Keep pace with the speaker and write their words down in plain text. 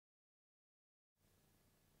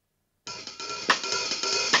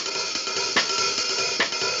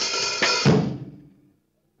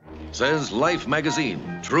Says Life magazine,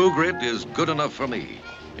 True Grit is good enough for me.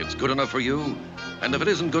 It's good enough for you, and if it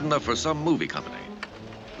isn't good enough for some movie company,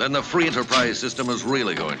 then the free enterprise system is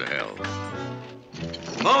really going to hell.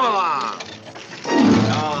 Move along.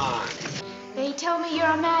 Come on. They tell me you're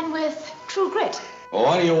a man with true grit. Well,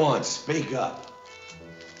 what do you want? Speak up.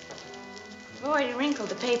 I've already wrinkled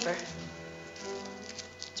the paper.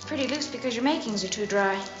 It's pretty loose because your makings are too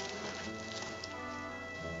dry.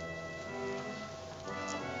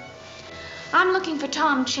 I'm looking for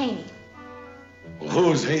Tom Cheney. Well,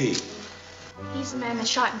 who's he? He's the man that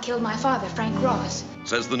shot and killed my father, Frank Ross.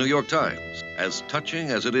 Says the New York Times, as touching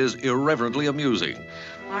as it is irreverently amusing.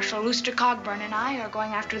 Marshal Rooster Cogburn and I are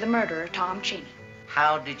going after the murderer, Tom Cheney.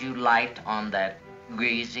 How did you light on that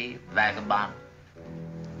greasy vagabond?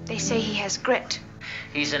 They say he has grit.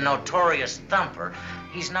 He's a notorious thumper.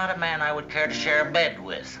 He's not a man I would care to share a bed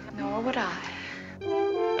with. Nor would I.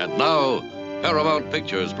 And now, Paramount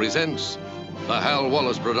Pictures presents the Hal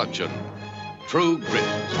Wallace production, True Grit.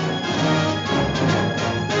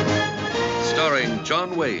 Starring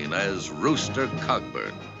John Wayne as Rooster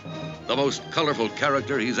Cogburn, the most colorful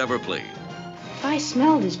character he's ever played. If I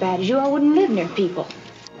smelled as bad as you, I wouldn't live near people.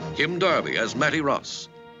 Kim Darby as Mattie Ross.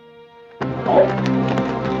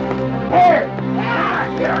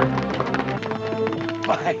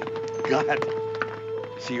 My God.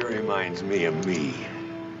 She reminds me of me.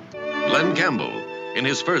 Glen Campbell in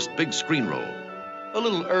his first big screen role. A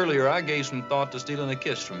little earlier, I gave some thought to stealing a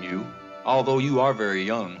kiss from you, although you are very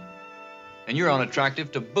young. And you're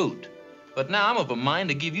unattractive to boot. But now I'm of a mind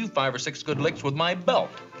to give you 5 or 6 good licks with my belt.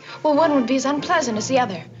 Well, one would be as unpleasant as the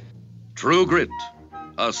other. True Grit,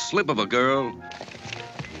 a slip of a girl,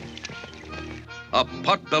 a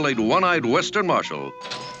pot-bellied, one-eyed Western Marshal,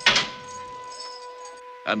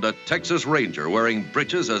 and a Texas Ranger wearing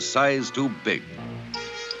breeches a size too big.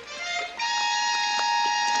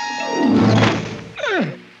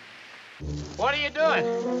 What are you doing?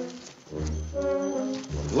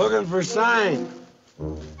 Looking for sign.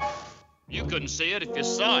 You couldn't see it if you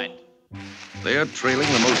saw it. They're trailing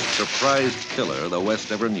the most surprised killer the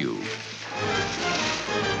West ever knew.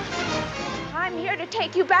 I'm here to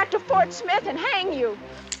take you back to Fort Smith and hang you.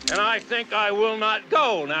 And I think I will not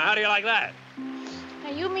go. Now, how do you like that?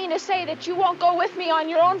 Now, you mean to say that you won't go with me on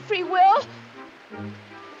your own free will?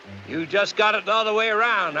 You just got it the other way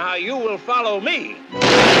around. Now, you will follow me.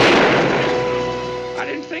 I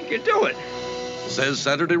didn't think you'd do it. Says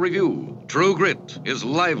Saturday Review, True Grit is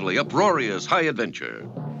lively, uproarious, high adventure.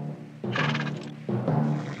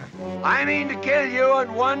 I mean to kill you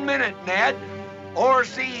in 1 minute, Ned. Or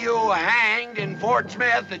see you hanged in Fort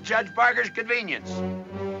Smith at Judge Parker's convenience.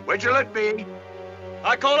 Which'll it be?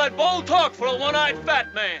 I call that bold talk for a one-eyed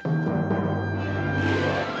fat man.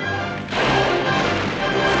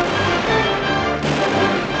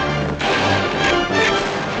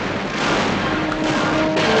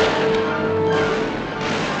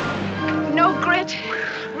 No grit,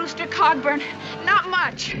 Rooster Cogburn, not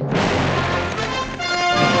much.